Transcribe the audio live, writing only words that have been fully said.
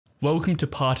Welcome to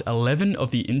part 11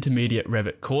 of the Intermediate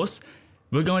Revit course.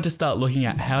 We're going to start looking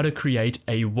at how to create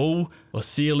a wall or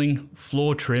ceiling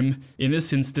floor trim. In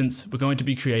this instance, we're going to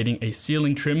be creating a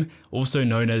ceiling trim, also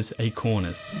known as a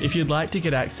cornice. If you'd like to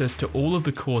get access to all of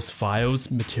the course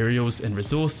files, materials, and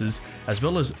resources, as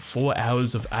well as 4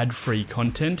 hours of ad-free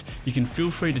content, you can feel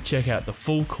free to check out the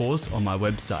full course on my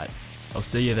website. I'll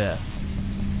see you there.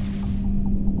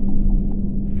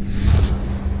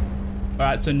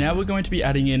 Alright, so now we're going to be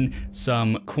adding in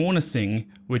some cornicing,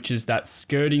 which is that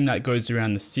skirting that goes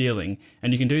around the ceiling.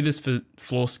 And you can do this for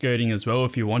floor skirting as well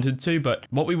if you wanted to, but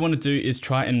what we want to do is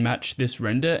try and match this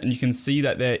render, and you can see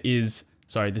that there is,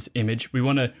 this image. We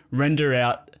want to render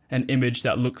out an image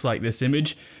that looks like this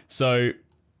image. So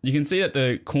you can see that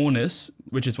the cornice,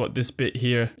 which is what this bit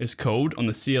here is called on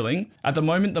the ceiling, at the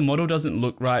moment the model doesn't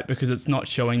look right because it's not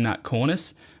showing that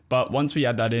cornice. But once we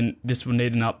add that in, this will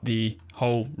neaten up the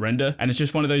whole render. And it's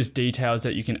just one of those details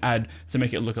that you can add to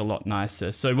make it look a lot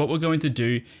nicer. So what we're going to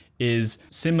do is,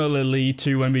 similarly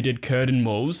to when we did curtain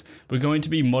walls, we're going to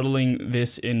be modeling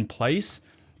this in place.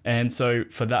 And so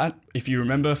for that, if you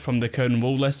remember from the curtain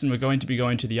wall lesson, we're going to be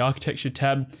going to the architecture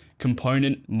tab,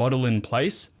 component, model in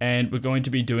place, and we're going to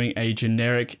be doing a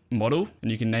generic model,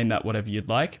 and you can name that whatever you'd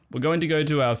like. We're going to go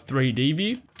to our 3D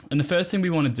view. And the first thing we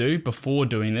want to do before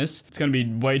doing this, it's going to be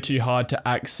way too hard to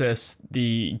access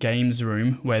the games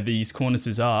room where these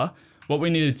cornices are. What we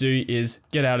need to do is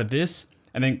get out of this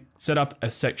and then set up a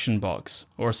section box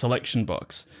or a selection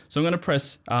box. So I'm going to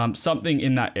press something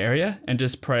in that area and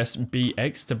just press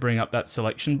BX to bring up that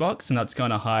selection box, and that's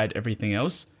going to hide everything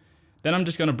else. Then I'm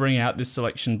just going to bring out this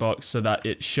selection box so that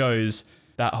it shows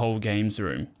that whole games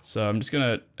room. So I'm just going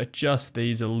to adjust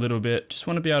these a little bit. Just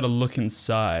want to be able to look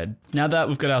inside. Now that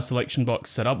we've got our selection box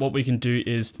set up, what we can do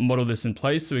is model this in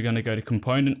place. So we're going to go to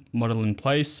component, model in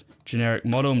place, generic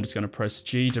model. I'm just going to press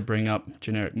G to bring up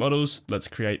generic models. Let's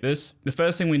create this. The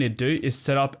first thing we need to do is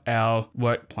set up our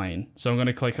work plane. So I'm going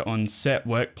to click on set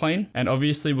work plane. And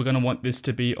obviously we're going to want this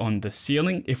to be on the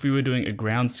ceiling. If we were doing a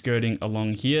ground skirting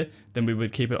along here, then we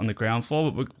would keep it on the ground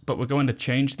floor, but we're going to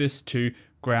change this to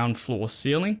ground floor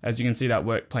ceiling. As you can see, that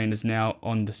work plane is now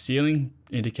on the ceiling,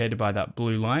 indicated by that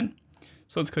blue line.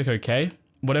 So let's click OK.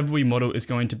 Whatever we model is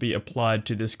going to be applied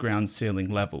to this ground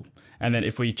ceiling level. And then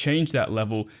if we change that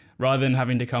level, rather than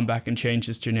having to come back and change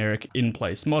this generic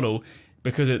in-place model,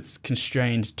 because it's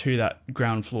constrained to that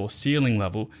ground floor ceiling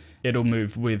level, it'll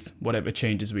move with whatever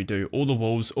changes we do. All the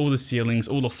walls, all the ceilings,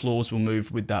 all the floors will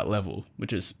move with that level,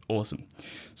 which is awesome.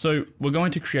 So we're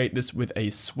going to create this with a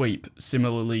sweep,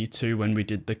 similarly to when we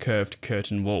did the curved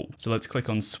curtain wall. So let's click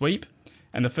on sweep.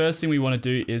 And the first thing we want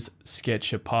to do is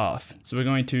sketch a path. So we're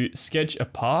going to sketch a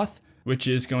path, which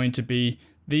is going to be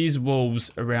these walls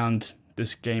around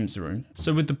this games room.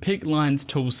 So with the pick lines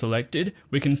tool selected,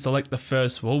 we can select the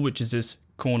first wall, which is this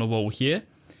corner wall here.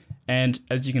 And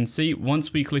as you can see,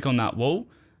 once we click on that wall,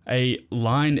 a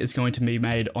line is going to be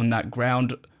made on that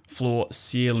ground floor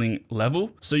ceiling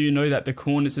level. So you know that the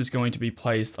cornice is going to be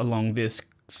placed along this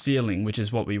ceiling, which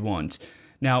is what we want.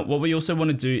 Now, what we also want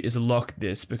to do is lock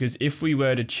this, because if we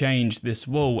were to change this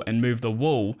wall and move the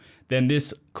wall, then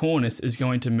this cornice is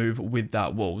going to move with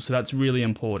that wall. So that's really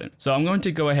important. So I'm going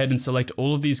to go ahead and select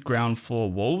all of these ground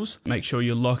floor walls. Make sure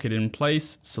you lock it in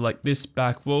place. Select this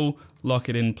back wall, lock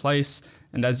it in place.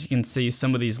 And as you can see,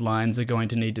 some of these lines are going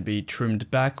to need to be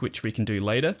trimmed back, which we can do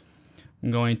later.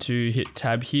 I'm going to hit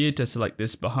tab here to select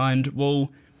this behind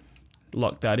wall,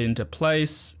 lock that into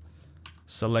place.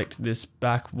 Select this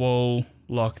back wall,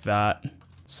 lock that,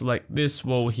 select this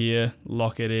wall here,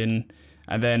 lock it in.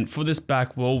 And then for this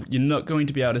back wall, you're not going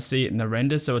to be able to see it in the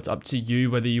render, so it's up to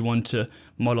you whether you want to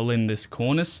model in this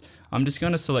cornice. I'm just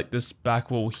going to select this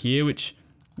back wall here, which,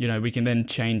 you know, we can then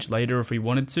change later if we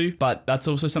wanted to, but that's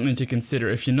also something to consider.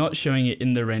 If you're not showing it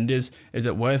in the renders, is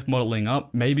it worth modeling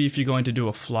up? Maybe if you're going to do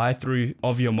a fly through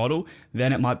of your model,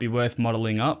 then it might be worth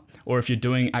modeling up. Or if you're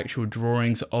doing actual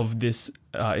drawings of this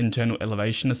internal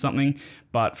elevation or something,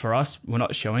 but for us, we're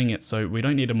not showing it, so we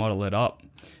don't need to model it up.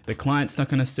 The client's not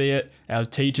going to see it, our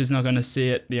teacher's not going to see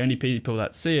it. The only people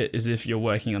that see it is if you're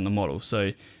working on the model.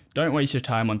 So don't waste your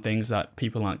time on things that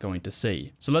people aren't going to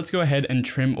see. So let's go ahead and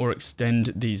trim or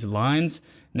extend these lines.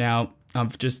 Now,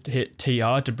 I've just hit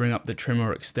TR to bring up the trim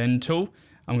or extend tool.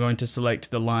 I'm going to select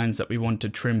the lines that we want to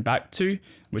trim back to,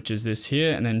 which is this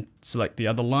here, and then select the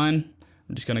other line.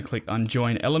 I'm just going to click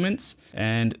unjoin elements,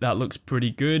 and that looks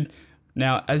pretty good.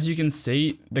 Now, as you can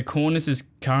see, the cornice is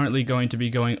currently going to be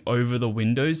going over the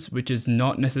windows, which is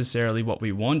not necessarily what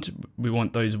we want. We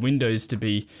want those windows to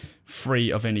be free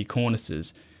of any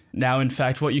cornices. Now, in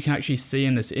fact, what you can actually see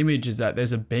in this image is that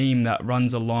there's a beam that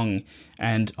runs along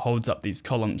and holds up these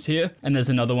columns here. And there's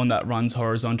another one that runs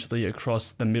horizontally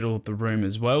across the middle of the room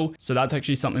as well. So that's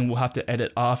actually something we'll have to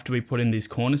edit after we put in these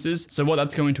cornices. So what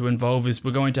that's going to involve is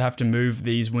we're going to have to move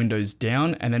these windows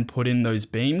down and then put in those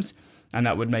beams. And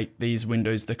that would make these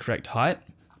windows the correct height.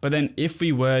 But then if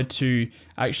we were to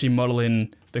actually model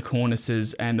in the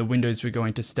cornices and the windows were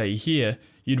going to stay here,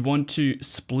 you'd want to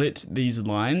split these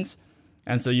lines.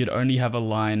 And so you'd only have a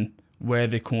line where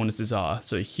the cornices are.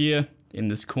 So here in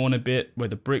this corner bit where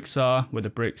the bricks are, where the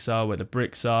bricks are, where the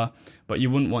bricks are, but you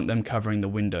wouldn't want them covering the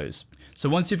windows. So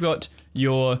once you've got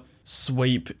your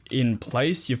sweep in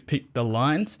place, you've picked the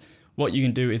lines, what you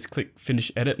can do is click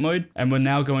Finish Edit Mode, and we're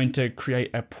now going to create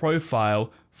a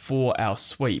profile for our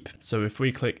sweep. So if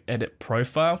we click Edit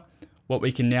Profile, what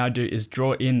we can now do is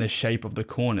draw in the shape of the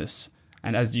cornice.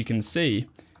 And as you can see,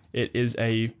 it is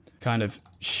a kind of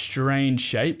strange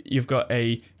shape. You've got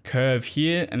a curve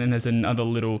here, and then there's another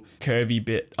little curvy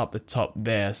bit up the top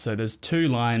there. So there's two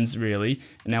lines really.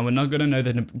 Now we're not going to know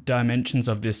the dimensions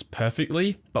of this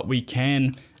perfectly, but we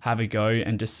can have a go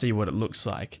and just see what it looks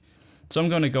like. So I'm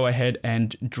going to go ahead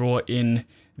and draw in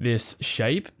this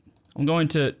shape. I'm going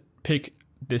to pick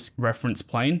this reference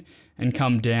plane and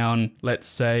come down,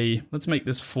 let's make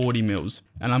this 40 mils.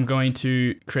 And I'm going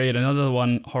to create another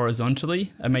one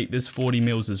horizontally and make this 40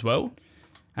 mils as well.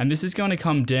 And this is going to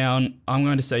come down, I'm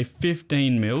going to say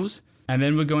 15 mils. And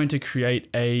then we're going to create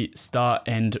a start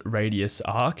end radius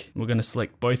arc. We're going to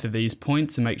select both of these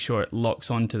points and make sure it locks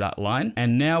onto that line.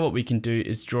 And now what we can do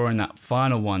is draw in that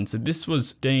final one. So this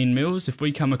was 15 mils. If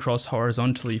we come across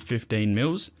horizontally 15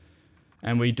 mils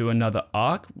and we do another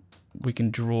arc, we can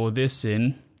draw this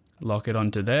in, lock it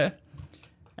onto there.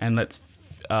 And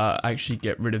let's actually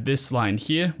get rid of this line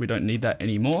here. We don't need that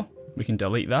anymore. We can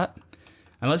delete that.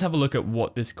 And let's have a look at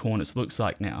what this cornice looks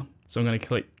like now. So I'm going to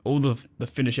click all the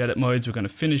finish edit modes. We're going to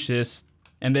finish this,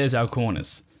 and there's our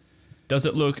cornice. Does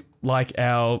it look like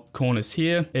our cornice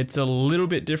here? It's a little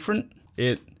bit different.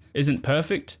 It isn't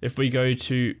perfect. If we go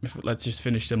to, let's just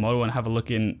finish the model and have a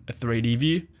look in a 3D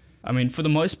view. I mean, for the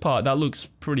most part, that looks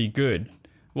pretty good.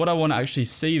 What I want to actually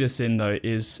see this in though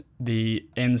is the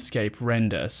Enscape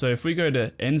render. So if we go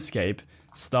to Enscape,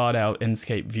 start our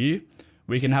Enscape view,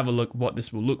 we can have a look what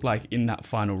this will look like in that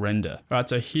final render. All right,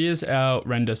 so here's our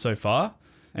render so far.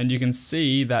 And you can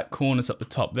see that cornice up the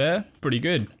top there, pretty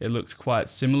good. It looks quite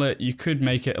similar. You could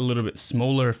make it a little bit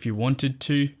smaller if you wanted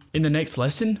to. In the next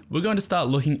lesson, we're going to start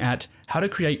looking at how to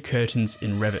create curtains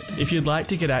in Revit. If you'd like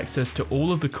to get access to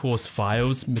all of the course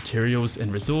files, materials,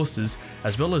 and resources,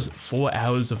 as well as 4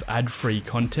 hours of ad-free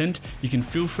content, you can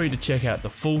feel free to check out the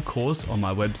full course on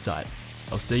my website.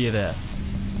 I'll see you there.